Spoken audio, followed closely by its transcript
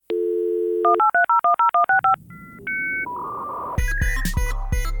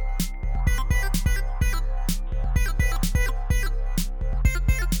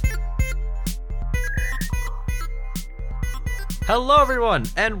Hello everyone,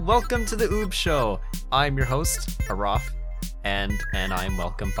 and welcome to the Oob Show. I'm your host, Araf, and I'm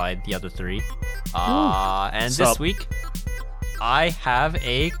welcomed by the other three. And this week, I have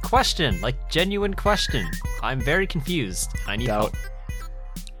a question, like genuine question. I'm very confused. I need help.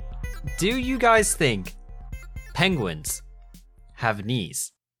 Do you guys think penguins have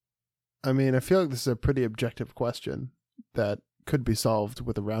knees? I mean, I feel like this is a pretty objective question that could be solved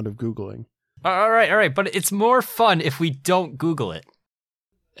with a round of Googling. All right, but it's more fun if we don't Google it.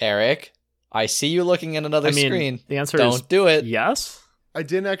 Eric, I see you looking at another screen. The answer Don't is do it. yes. I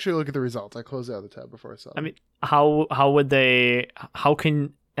didn't actually look at the results. I closed out the tab before I saw it. I mean, how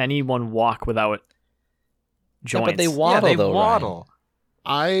can anyone walk without joints? Yeah, but they waddle, they though, waddle.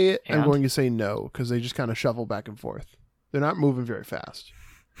 I am And? going to say no, because they just kind of shuffle back and forth. They're not moving very fast.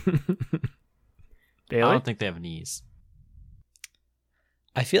 Bailey? I don't think they have knees.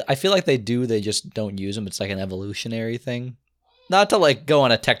 I feel like they do. They just don't use them. It's like an evolutionary thing. Not to like go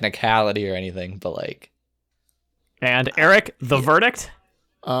on a technicality or anything, but like. And Eric, the verdict?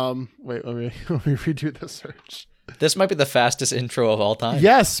 Wait, let me redo the search. This might be the fastest intro of all time.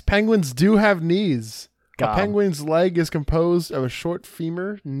 Yes, penguins do have knees. God. A penguin's leg is composed of a short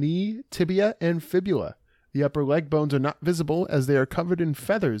femur, knee, tibia, and fibula. The upper leg bones are not visible as they are covered in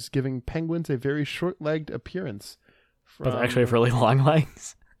feathers, giving penguins a very short-legged appearance. But they actually have really long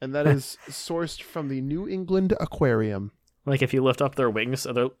legs. And that is sourced from the New England Aquarium. Like if you lift up their wings,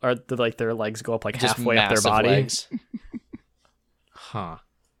 their legs go up like Just halfway up their massive body. legs. Huh.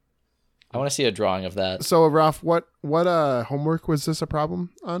 I want to see a drawing of that. So, Ralph, what homework was this a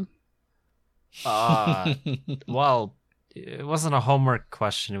problem on? Well, it wasn't a homework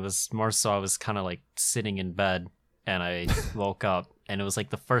question. It was more so I was kind of like sitting in bed and I woke up and it was like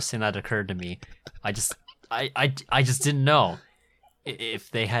the first thing that occurred to me. I just didn't know if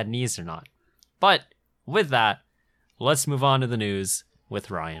they had knees or not. But with that, let's move on to the news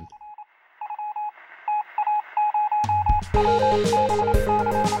with Ryan.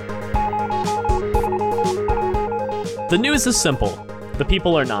 The news is simple. The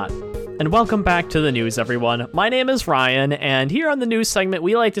people are not. And welcome back to the news, everyone. My name is Ryan, and here on the news segment,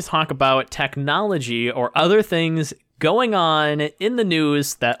 we like to talk about technology or other things going on in the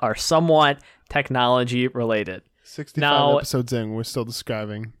news that are somewhat technology related. 65 episodes in, we're still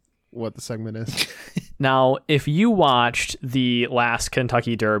describing what the segment is. Now, if you watched the last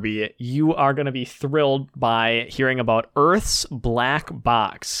Kentucky Derby, you are going to be thrilled by hearing about Earth's black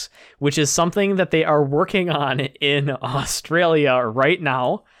box, which is something that they are working on in Australia right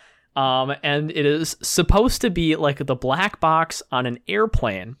now. And it is supposed to be like the black box on an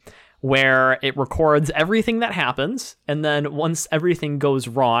airplane where it records everything that happens. And then once everything goes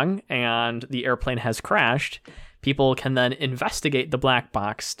wrong and the airplane has crashed, people can then investigate the black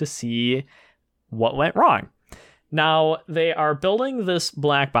box to see what went wrong. Now, they are building this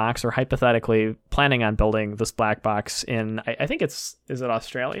black box, or hypothetically planning on building this black box in, I think is it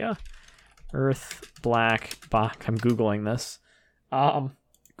Australia? Earth black box. I'm Googling this.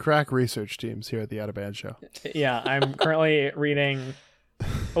 Crack research teams here at the Out of Band Show. Yeah, I'm currently reading.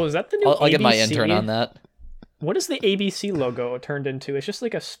 Oh, is that the new I'll get my ABC? intern on that. What is the ABC logo turned into? It's just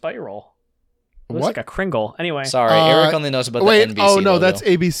like a spiral. It looks What? like a Kringle. Anyway. Sorry, Eric only knows about the NBC oh no, logo. that's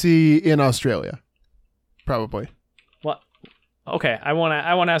ABC in Australia. Probably. What? Okay, I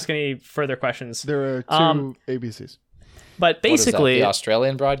won't ask any further questions. There are two ABCs. But What is that, basically, the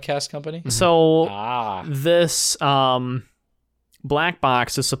Australian Broadcast Company. so Ah, this black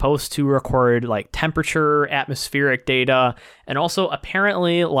box is supposed to record like temperature, atmospheric data, and also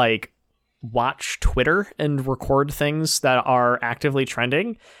apparently like watch Twitter and record things that are actively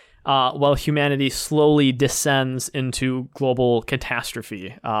trending while humanity slowly descends into global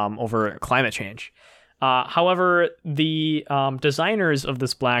catastrophe over climate change. However, the designers of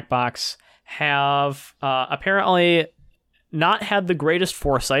this black box have apparently not had the greatest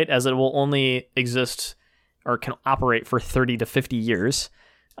foresight, as it will only exist or can operate for 30 to 50 years.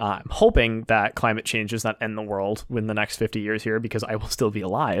 I'm hoping that climate change does not end the world within the next 50 years here, because I will still be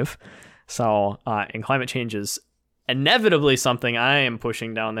alive. So, and climate change is inevitably something I am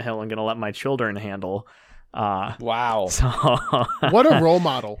pushing down the hill and going to let my children handle. wow. So, What a role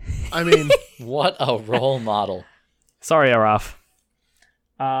model. I mean, What a role model. sorry, Araf.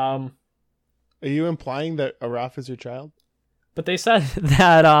 are you implying that Araf is your child? But they said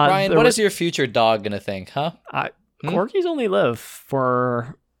that Ryan, what is your future dog going to think, huh? Corgis only live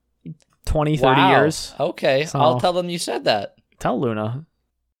for 20, 30 Wow. years. Okay, So- I'll tell them you said that. Tell Luna.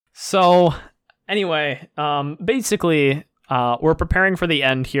 So, anyway, basically, we're preparing for the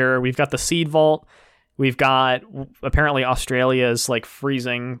end here. We've got the seed vault. We've got, apparently Australia is like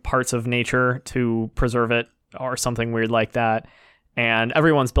freezing parts of nature to preserve it or something weird like that. And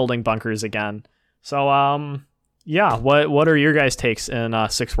everyone's building bunkers again. So, yeah, what are your guys' takes in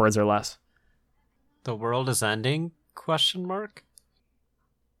 6 words or less? The world is ending? ?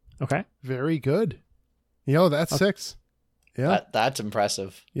 Okay. Very good. That's 6. Yeah. That's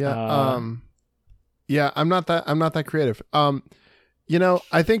impressive. Yeah. Yeah, I'm not that creative. I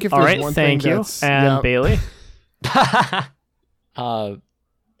think if All there's right, one thank thing you. that's And Bailey?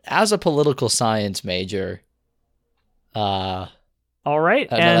 As a political science major, All right,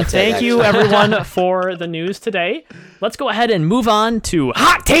 no, and that's it, thank you actually. everyone for the news today. Let's go ahead and move on to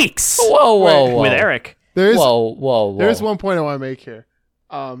hot takes whoa, with Eric. there's whoa. there's one point I want to make here.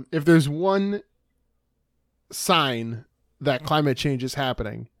 If there's one sign that climate change is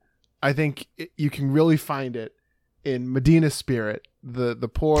happening, I think you can really find it in Medina Spirit, the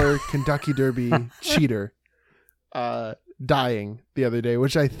poor Kentucky Derby cheater, dying the other day,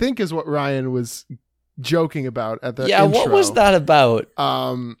 which I think is what Ryan was joking about at the intro. What was that about?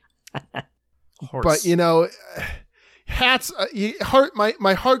 Horse. But hats.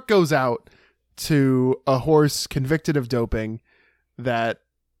 My heart goes out to a horse convicted of doping that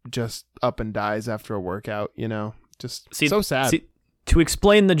just up and dies after a workout. Just so sad. To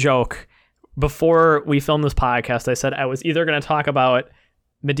explain the joke, before we filmed this podcast, I said I was either going to talk about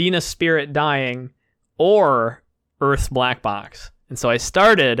Medina Spirit dying or Earth's black box. And so I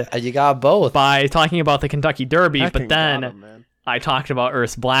started You got both. by talking about the Kentucky Derby, Hecking but then got him, man. I talked about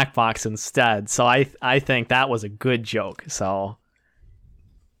Earth's black box instead. So I think that was a good joke. So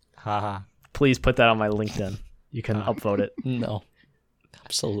Haha. please put that on my LinkedIn. You can upvote it. No,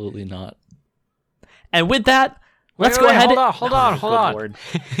 absolutely not. And with that, let's Wait, go wait, ahead. Hold on. Good Lord.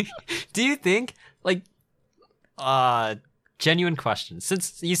 Do you think, genuine question,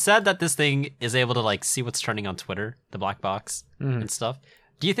 since you said that this thing is able to see what's trending on Twitter, the black box and stuff,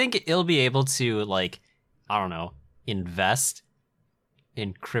 do you think it'll be able to I don't know, invest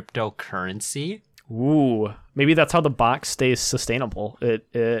in cryptocurrency? Ooh, maybe that's how the box stays sustainable. It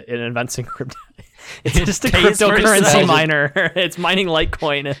invents in crypto. It's just a pays for cryptocurrency itself. miner. It's mining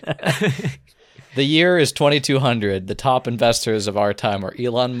Litecoin. The year is 2200. The top investors of our time are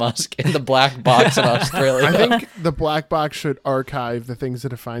Elon Musk and the black box in Australia. I think the black box should archive the things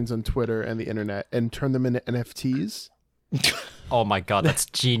that it finds on Twitter and the internet and turn them into NFTs. Oh my god, that's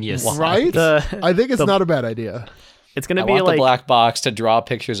genius. Right? I think it's not a bad idea. It's gonna I be want the like black box to draw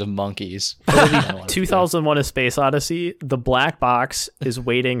pictures of monkeys. 2001: A Space Odyssey. The black box is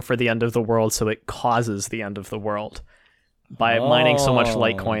waiting for the end of the world, so it causes the end of the world by mining so much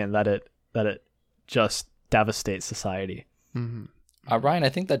Litecoin that it just devastates society. Ryan, I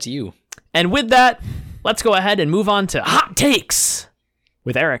think that's you. And with that, let's go ahead and move on to hot takes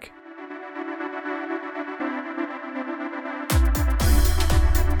with Eric.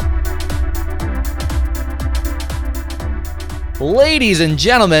 Ladies and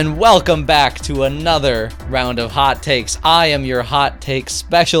gentlemen, welcome back to another round of hot takes. I am your hot take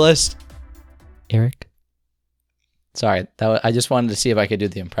specialist, Eric. Sorry, I just wanted to see if I could do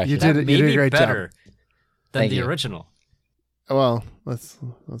the impression. You did it. You did a great better than Thank the you. original. Well, let's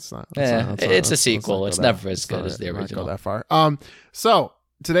not. It's a sequel. It's never as good as the Let's not original. go that far. So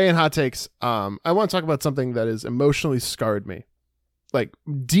today in hot takes, I want to talk about something that has emotionally scarred me, like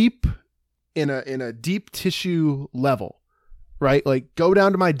deep in a deep tissue level, right? Like go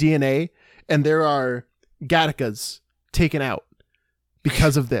down to my DNA, and there are Gattacas taken out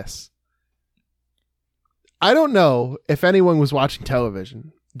because of this. I don't know if anyone was watching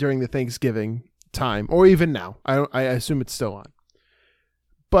television during the Thanksgiving time or even now. I assume it's still on.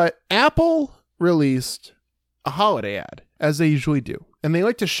 But Apple released a holiday ad, as they usually do. And they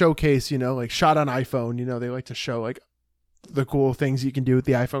like to showcase, shot on iPhone, they like to show the cool things you can do with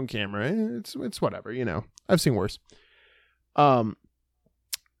the iPhone camera. It's whatever, I've seen worse. And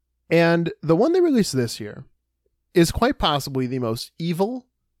the one they released this year is quite possibly the most evil,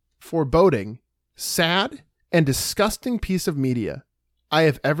 foreboding, sad, and disgusting piece of media I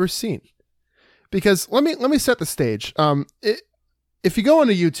have ever seen. Because let me set the stage. If you go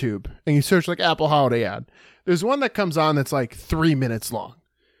onto YouTube and you search Apple holiday ad, there's one that comes on that's 3 minutes long.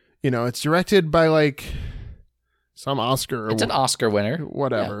 It's directed by some Oscar. It's an Oscar winner.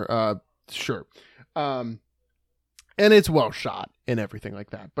 Whatever. Yeah. Sure. And it's well shot and everything like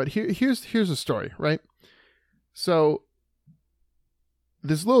that. But here's a story, right? So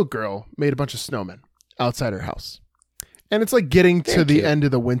this little girl made a bunch of snowmen outside her house. And it's getting to the end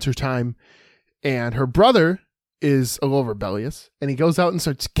of the winter time. And her brother is a little rebellious. And he goes out and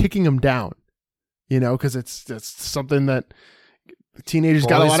starts kicking him down. Because it's something that teenagers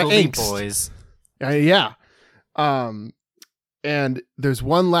got a lot of angst. Boys. Yeah. And there's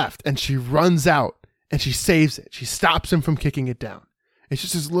one left. And she runs out and she saves it. She stops him from kicking it down. It's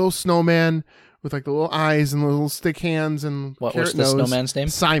just this little snowman with like the little eyes and the little stick hands and What's carrot the nose. snowman's name?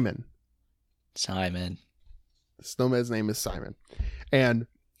 Simon. Simon. The snowman's name is Simon. And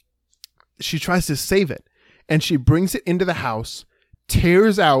she tries to save it. And she brings it into the house,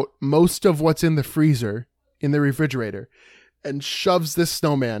 tears out most of what's in the freezer, in the refrigerator, and shoves this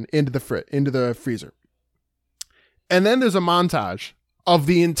snowman into the freezer. And then there's a montage of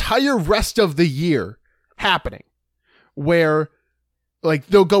the entire rest of the year happening where like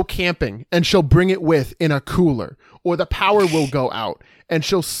they'll go camping and she'll bring it with in a cooler, or the power will go out and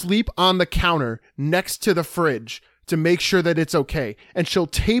she'll sleep on the counter next to the fridge to make sure that it's okay. And she'll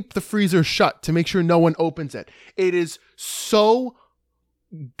tape the freezer shut to make sure no one opens it. It is so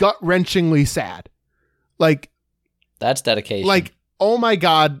gut-wrenchingly sad. Like, that's dedication. Like, oh my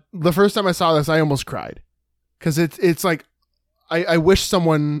God. The first time I saw this, I almost cried. Because it's like, I wish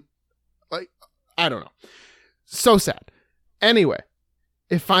someone, like, I don't know. So sad. Anyway,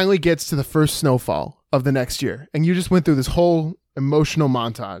 it finally gets to the first snowfall of the next year. And you just went through this whole emotional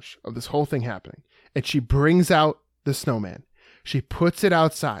montage of this whole thing happening. And she brings out the snowman. She puts it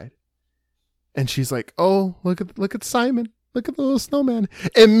outside. And she's like, oh, look at Simon. Look at the little snowman.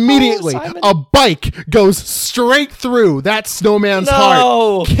 Immediately, a bike goes straight through that snowman's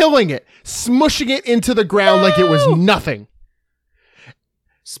heart, killing it, smushing it into the ground like it was nothing.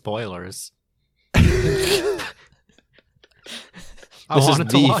 Spoilers. This is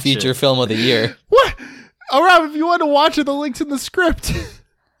the feature film of the year. What? Oh, Rob, if you want to watch it, the link's in the script.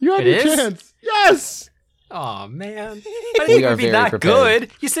 You have your chance. Yes. Oh, man. I didn't think it would be that good.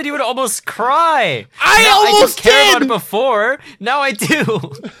 You said you would almost cry. I almost didn't care about it before. Now I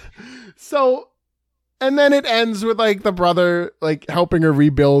do. So, and then it ends with like the brother like helping her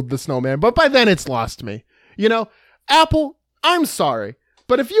rebuild the snowman. But by then it's lost me. You know, Apple, I'm sorry.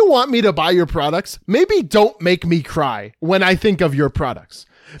 But if you want me to buy your products, maybe don't make me cry when I think of your products.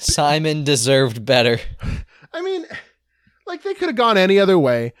 Simon deserved better. I mean, like they could have gone any other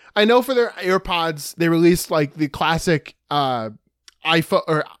way. I know for their AirPods, they released like the classic iPhone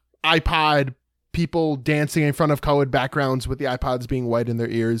or iPod people dancing in front of colored backgrounds with the iPods being white in their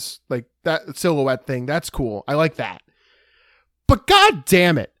ears. Like that silhouette thing. That's cool. I like that. But God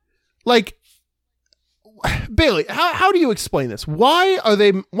damn it. Like, Bailey, how do you explain this? Why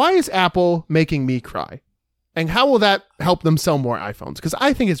is Apple making me cry? And how will that help them sell more iPhones? Because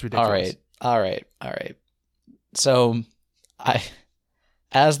I think it's ridiculous. All right. So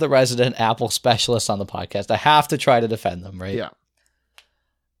as the resident Apple specialist on the podcast, I have to try to defend them, right? Yeah.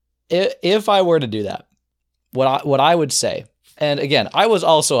 If I were to do that, what I would say, and again, I was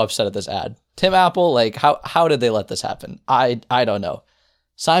also upset at this ad. Tim Apple, like how did they let this happen? I don't know.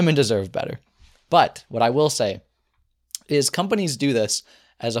 Simon deserved better. But what I will say is companies do this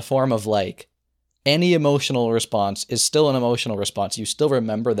as a form of like any emotional response is still an emotional response. You still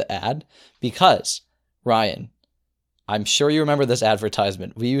remember the ad because Ryan, I'm sure you remember this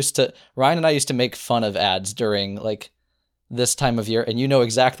advertisement. Ryan and I used to make fun of ads during like this time of year, and you know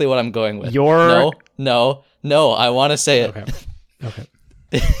exactly what I'm going with. No, I want to say it. Okay.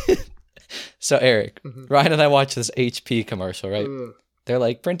 So Eric, Ryan and I watched this HP commercial, right? They're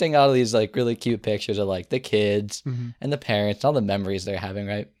like printing out these like really cute pictures of like the kids and the parents, all the memories they're having,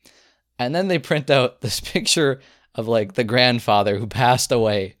 right? And then they print out this picture of like the grandfather who passed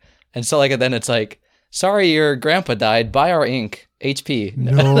away. And so like then it's like, sorry, your grandpa died. Buy our ink, HP.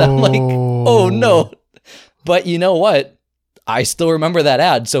 No. I'm like, oh no. But you know what? I still remember that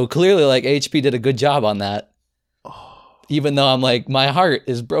ad. So clearly like HP did a good job on that. Even though I'm like, my heart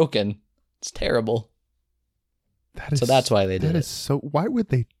is broken. It's terrible. So that's why they did it. So why would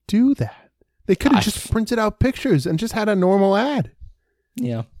they do that? They could have just printed out pictures and just had a normal ad.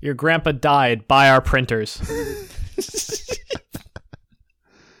 Yeah. Your grandpa died. Buy our printers.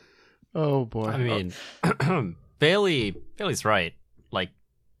 Oh boy. I mean, Bailey's right. Like,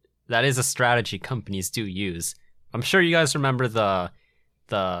 that is a strategy companies do use. I'm sure you guys remember the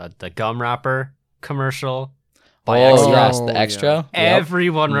gum wrapper commercial. Yes, the extra. Yeah.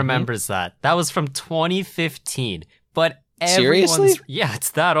 Everyone remembers that. That was from 2015. But seriously? Yeah,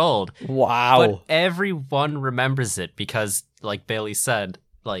 it's that old. Wow. But everyone remembers it because, like Bailey said,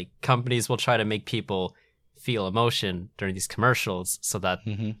 like companies will try to make people feel emotion during these commercials so that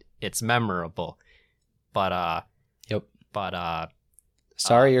it's memorable. But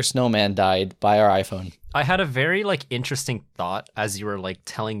sorry your snowman died. Buy our iPhone. I had a very like interesting thought as you were like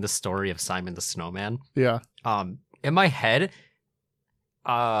telling the story of Simon the Snowman. Yeah. In my head,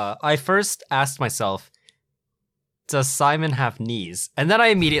 I first asked myself, does Simon have knees? And then I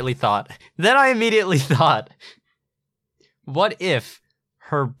immediately thought, what if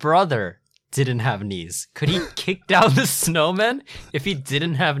her brother didn't have knees? Could he kick down the snowman if he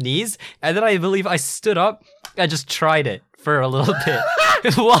didn't have knees? And then I believe I stood up. I just tried it for a little bit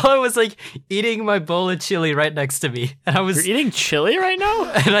while I was like eating my bowl of chili right next to me. And I was You're eating chili right now?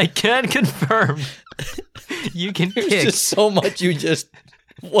 and I can confirm you can There's kick. just so much you just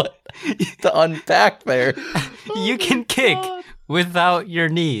what to unpack there. You can kick without your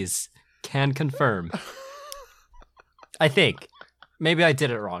knees. Can confirm. I think. Maybe I did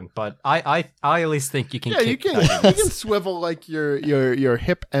it wrong, but I at least think you can Yeah, kick you can without your you can knees. swivel like your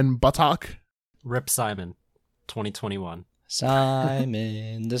hip and buttock. Rip Simon, 2021.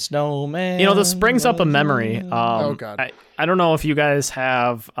 Simon the Snowman. You know, this brings up a memory. Oh, God. I don't know if you guys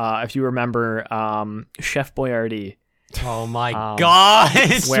have, if you remember Chef Boyardee. Oh my Um, god!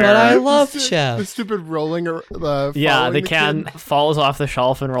 where- But I love The Chef. stupid rolling. Yeah, following the can kid. falls off the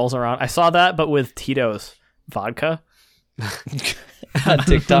shelf and rolls around. I saw that, but with Tito's vodka. On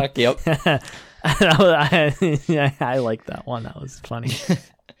TikTok, yep. I like that one. That was funny.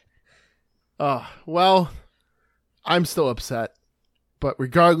 Oh, well, I'm still upset. But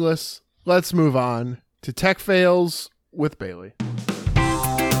regardless, let's move on to Tech Fails with Bailey.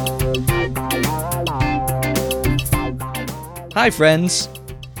 Hi, friends.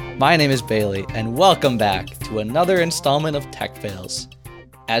 My name is Bailey, and welcome back to another installment of Tech Fails.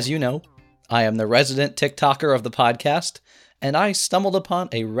 As you know, I am the resident TikToker of the podcast, and I stumbled upon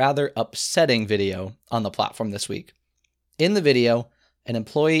a rather upsetting video on the platform this week. In the video, an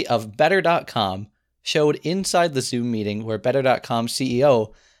employee of Better.com showed inside the Zoom meeting where Better.com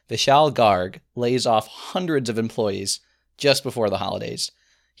CEO Vishal Garg lays off hundreds of employees just before the holidays.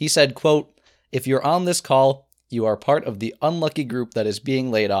 He said, quote, "If you're on this call, you are part of the unlucky group that is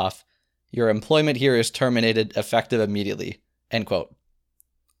being laid off. Your employment here is terminated effective immediately." End quote.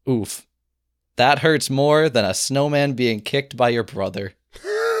 Oof. That hurts more than a snowman being kicked by your brother.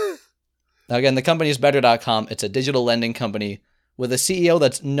 Now again, the company is Better.com. It's a digital lending company with a CEO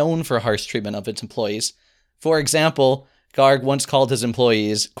that's known for harsh treatment of its employees. For example, Garg once called his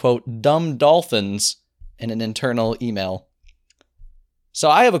employees, quote, "dumb dolphins" in an internal email. So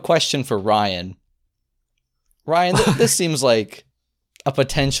I have a question for Ryan. Ryan, this seems like a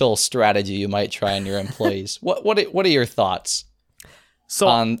potential strategy you might try on your employees. What are your thoughts So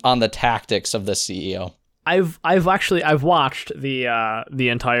on the tactics of the CEO? I've watched the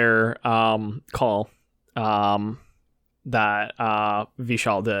entire call that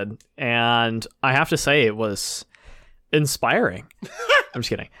Vishal did, and I have to say it was inspiring. I'm just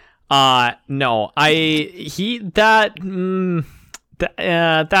kidding. No,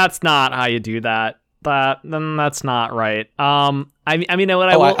 that's not how you do that. That's not right. I mean,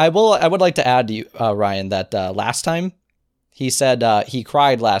 I would like to add to you, Ryan, that last time he said he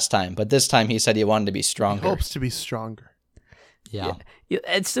cried last time, but this time he said he wanted to be stronger. Hopes to be stronger. Yeah.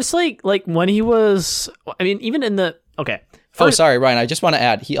 It's just like when he was. I mean, even in the okay. Sorry, Ryan. I just want to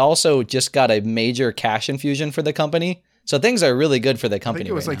add, he also just got a major cash infusion for the company, so things are really good for the I company.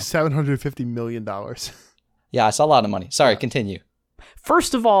 think it was right like now. $750 million. Yeah, it's a lot of money. Sorry, continue.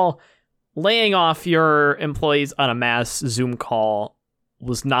 First of all, laying off your employees on a mass Zoom call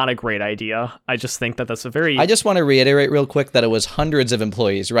was not a great idea. I just think that that's a very. I just want to reiterate real quick that it was hundreds of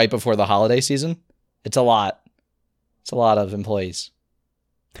employees right before the holiday season. It's a lot. It's a lot of employees.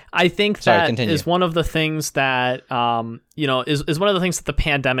 I think Sorry, that continue. is one of the things that is one of the things that the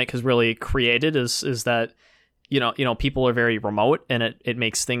pandemic has really created is that you know people are very remote, and it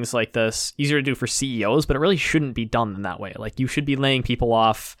makes things like this easier to do for CEOs, but it really shouldn't be done in that way. Like, you should be laying people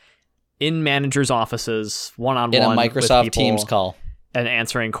off in managers' offices, one-on-one In a with Microsoft people, Teams call. and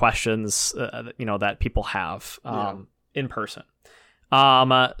answering questions that people have in person.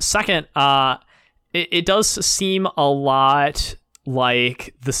 Second, it does seem a lot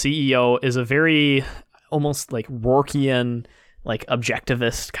like the CEO is a very almost like Rorkean, like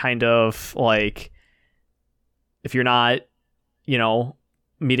objectivist kind of, like, if you're not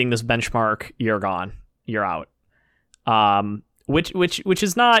meeting this benchmark, you're gone, you're out. Which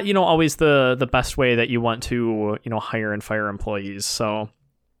is not always the best way that you want to hire and fire employees. So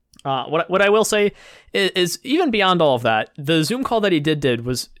what I will say is even beyond all of that, the Zoom call that he did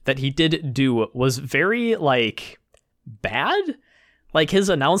was very like bad. Like, his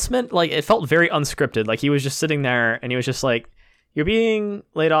announcement, like, it felt very unscripted. Like, he was just sitting there and he was just like, "You're being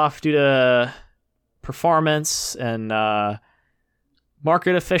laid off due to performance and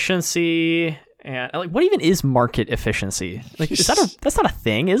market efficiency." And like, what even is market efficiency? Like, that's not a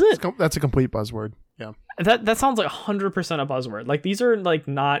thing, is it? That's a complete buzzword. Yeah. That sounds like 100% a buzzword. Like, these are like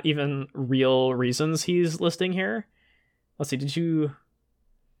not even real reasons he's listing here. Let's see. Did you?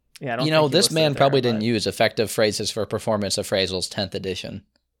 Yeah, I don't think he This listed man it probably there, didn't but- use Effective Phrases for Performance Appraisal's 10th edition.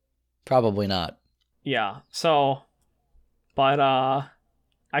 Probably not. Yeah. So, but I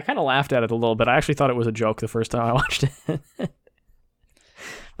kind of laughed at it a little bit. I actually thought it was a joke the first time I watched it. Then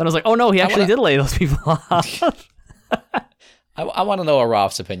I was like, oh no, he actually did lay those people off. I want to know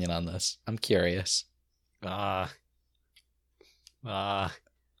Araf's opinion on this. I'm curious. Well,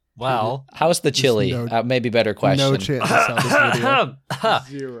 how's the chili? Maybe better question. No chance I saw this video.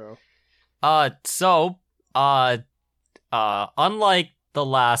 0. So, unlike the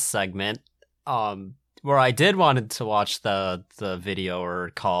last segment, where I did wanted to watch the video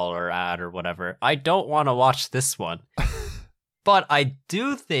or call or ad or whatever, I don't want to watch this one. But I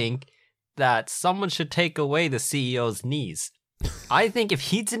do think that someone should take away the CEO's knees. I think if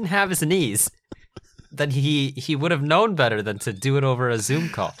he didn't have his knees, then he would have known better than to do it over a Zoom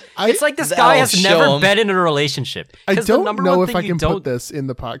call. It's like this guy has never been in a relationship. I don't know if I can put this in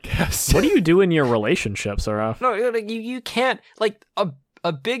the podcast. What do you do in your relationships, Araf? No, you can't. Like,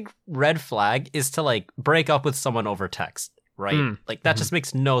 a big red flag is to, like, break up with someone over text, right? Like, that just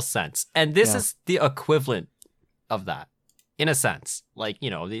makes no sense. And this is the equivalent of that, in a sense. Like, you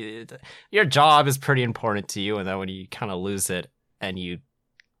know, your job is pretty important to you, and then when you kind of lose it and you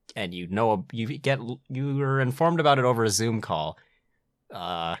know you're informed about it over a Zoom call,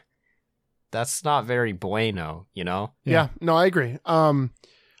 that's not very bueno, you know? Yeah, no, I agree. I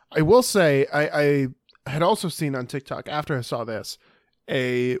will say I had also seen on TikTok after I saw this,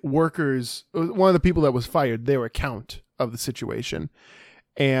 one of the people that was fired, their account of the situation.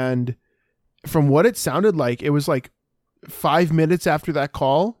 And from what it sounded like, it was like 5 minutes after that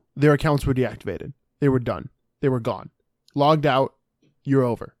call, their accounts were deactivated. They were done. They were gone. Logged out. You're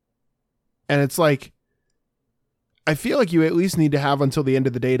over. And it's like, I feel like you at least need to have until the end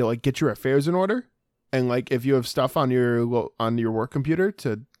of the day to, like, get your affairs in order. And, like, if you have stuff on your work computer,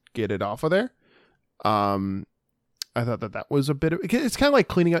 to get it off of there. I thought that was a bit of, it's kind of like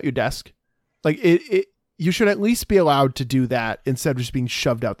cleaning out your desk. Like, you should at least be allowed to do that instead of just being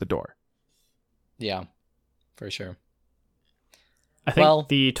shoved out the door. Yeah, for sure. I think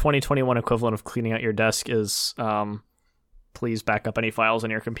the 2021 equivalent of cleaning out your desk is please back up any files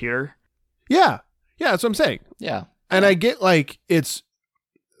on your computer. Yeah, that's what I'm saying. Yeah, and I get, like, it's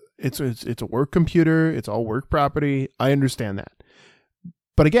a work computer. It's all work property. I understand that.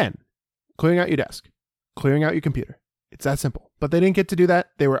 But again, clearing out your desk, clearing out your computer. It's that simple. But they didn't get to do that.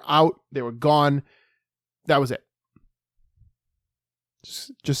 They were out. They were gone. That was it.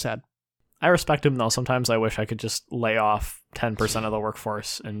 Just sad. I respect him, though. Sometimes I wish I could just lay off 10% of the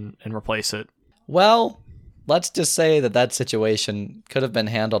workforce and replace it. Well, let's just say that situation could have been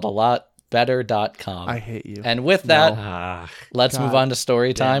handled a lot better.com. I hate you. And with that, let's move on to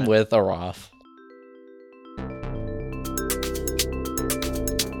story time with Araf.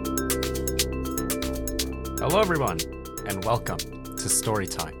 Hello, everyone, and welcome to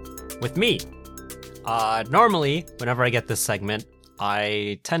Storytime with me. Normally, whenever I get this segment,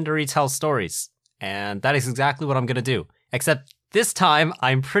 I tend to retell stories, and that is exactly what I'm going to do. Except this time,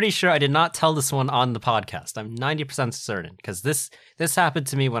 I'm pretty sure I did not tell this one on the podcast. I'm 90% certain, because this happened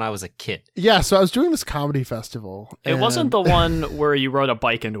to me when I was a kid. Yeah, so I was doing this comedy festival. It wasn't the one where you rode a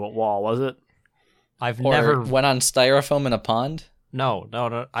bike into a wall, was it? I've never went on styrofoam in a pond? No.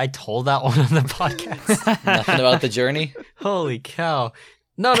 I told that one on the podcast. Nothing about the journey? Holy cow.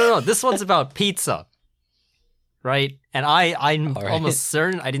 No. This one's about pizza. Right? And I'm almost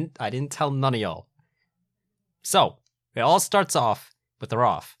certain I didn't tell none of y'all. So, it all starts off with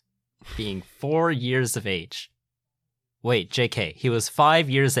Araf being 4 years of age. Wait, JK, he was 5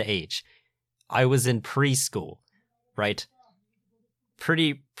 years of age. I was in preschool, right?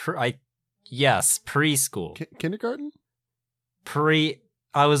 Yes, preschool. Kindergarten?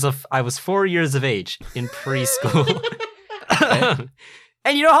 I was 4 years of age in preschool.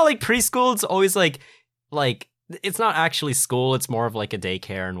 And you know how, like, preschool, it's always like it's not actually school, it's more of like a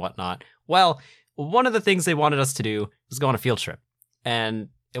daycare and whatnot. Well, one of the things they wanted us to do was go on a field trip. And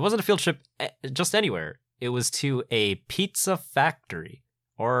it wasn't a field trip just anywhere. It was to a pizza factory.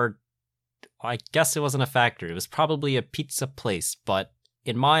 Or I guess it wasn't a factory. It was probably a pizza place. But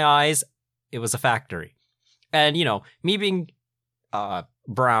in my eyes, it was a factory. And, you know, me being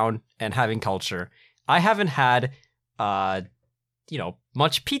brown and having culture, I haven't had,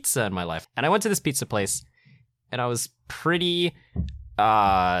 much pizza in my life. And I went to this pizza place, and I was pretty,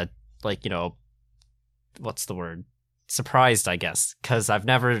 what's the word? Surprised, I guess, because I've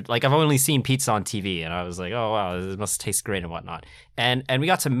only seen pizza on TV, and I was like, oh wow, this must taste great and whatnot. And we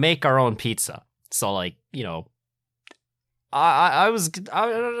got to make our own pizza. So, like, you know, I was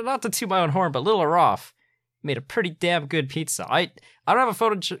not to toot my own horn, but little Araf made a pretty damn good pizza. I don't have a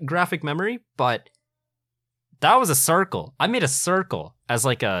photographic memory, but that was a circle. I made a circle as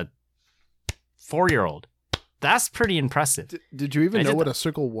like a 4-year-old. That's pretty impressive. Did you even I know did what that. a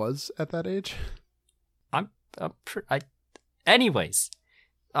circle was at that age? Anyways,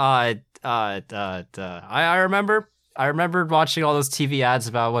 I remembered watching all those TV ads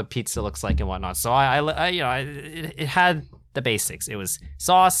about what pizza looks like and whatnot. So it had the basics. It was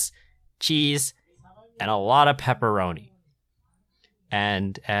sauce, cheese, and a lot of pepperoni.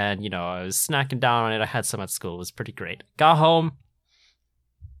 And I was snacking down on it. I had some at school. It was pretty great. Got home,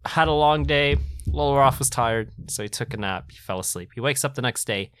 had a long day. Little Roth was tired, so he took a nap. He fell asleep. He wakes up the next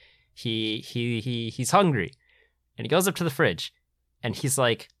day. He's hungry, and he goes up to the fridge, and he's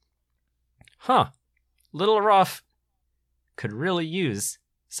like, "Huh, Little Roth could really use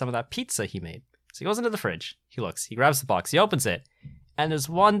some of that pizza he made." So he goes into the fridge. He looks. He grabs the box. He opens it, and there's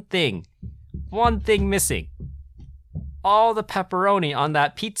one thing missing. All the pepperoni on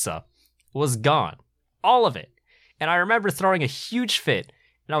that pizza was gone, all of it. And I remember throwing a huge fit.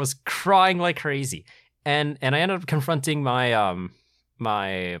 And I was crying like crazy, and I ended up confronting my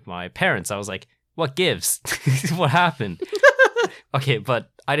my parents. I was like, "What gives? What happened?" Okay, but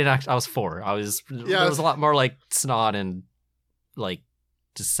I didn't actually. I was 4. There was a lot more like snot and like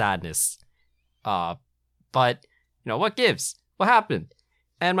just sadness. But what gives? What happened?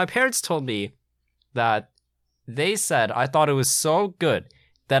 And my parents told me that they said I thought it was so good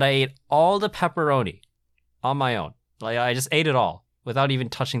that I ate all the pepperoni on my own. Like I just ate it all without even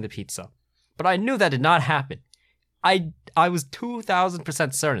touching the pizza. But I knew that did not happen. I was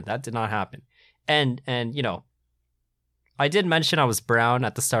 2,000% certain that did not happen. And I did mention I was brown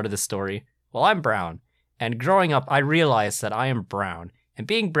at the start of the story. Well, I'm brown. And growing up, I realized that I am brown. And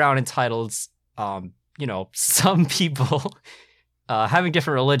being brown entitles, some people having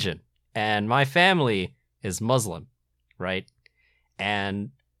different religion. And my family is Muslim, right?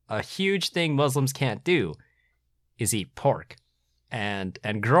 And a huge thing Muslims can't do is eat pork. And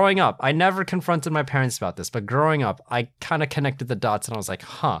growing up, I never confronted my parents about this, but growing up, I kind of connected the dots and I was like,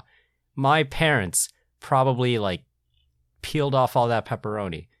 my parents probably like peeled off all that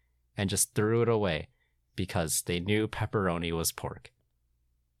pepperoni and just threw it away because they knew pepperoni was pork.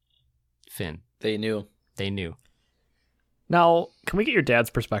 Finn. They knew. Now, can we get your dad's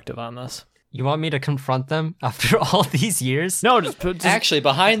perspective on this? You want me to confront them after all these years? No, just Actually,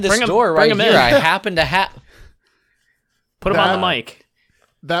 behind this bring 'em- door bring right 'em here, in. I happen to have... put him on the mic.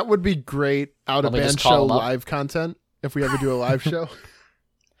 That would be great out of Let me just band call show him up. live content if we ever do a live show.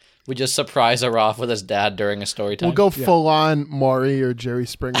 We just surprise Arof with his dad during a story time. We'll go full on Maury or Jerry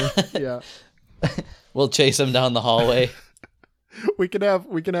Springer. Yeah. We'll chase him down the hallway. We can have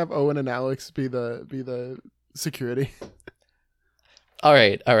Owen and Alex be the security. All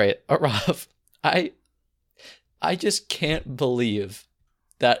right. Arof, I just can't believe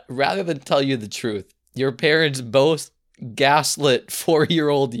that rather than tell you the truth, your parents both gaslit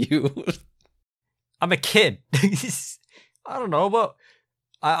 4-year-old you. I'm a kid. I don't know, but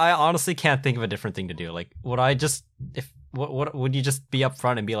I honestly can't think of a different thing to do. Like, would I just what would you just be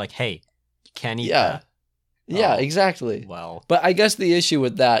upfront and be like, "Hey, you can't eat that"? Yeah, Oh, exactly. Well, But I guess the issue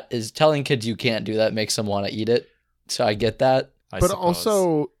with that is telling kids you can't do that makes them want to eat it. So I get that. But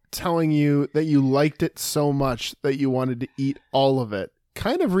also telling you that you liked it so much that you wanted to eat all of it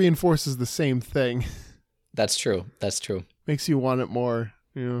kind of reinforces the same thing. That's true. Makes you want it more.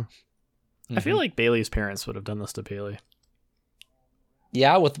 Yeah. I feel like Bailey's parents would have done this to Bailey.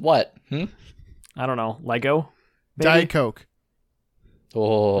 Yeah, with what? I don't know. Lego? Maybe? Diet Coke.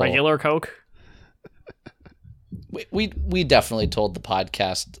 Oh, Regular Coke? we definitely told the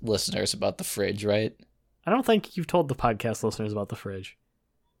podcast listeners about the fridge, right? I don't think you've told the podcast listeners about the fridge.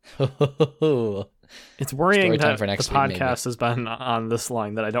 Oh, It's worrying Story time that for the next week, maybe. podcast has been on this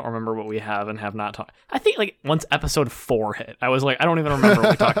long that I don't remember what we have and have not talked. I think like once episode 4 hit, I was like, I don't even remember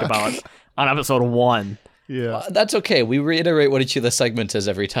what we talked about on episode 1. Yeah. that's okay. We reiterate what each of the segments is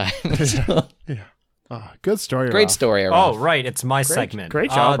every time. So, Good story. great Ralph. story. oh, Arof. right, it's my segment.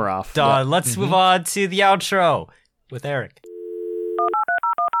 Great job, Ralph. Let's move on to the outro with Eric.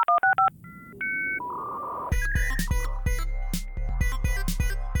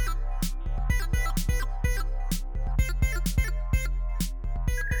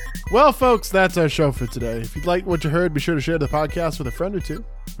 Well, folks, that's our show for today. If you'd like what you heard, be sure to share the podcast with a friend or two.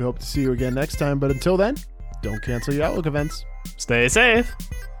 We hope to see you again next time, but until then, don't cancel your Outlook events. Stay safe.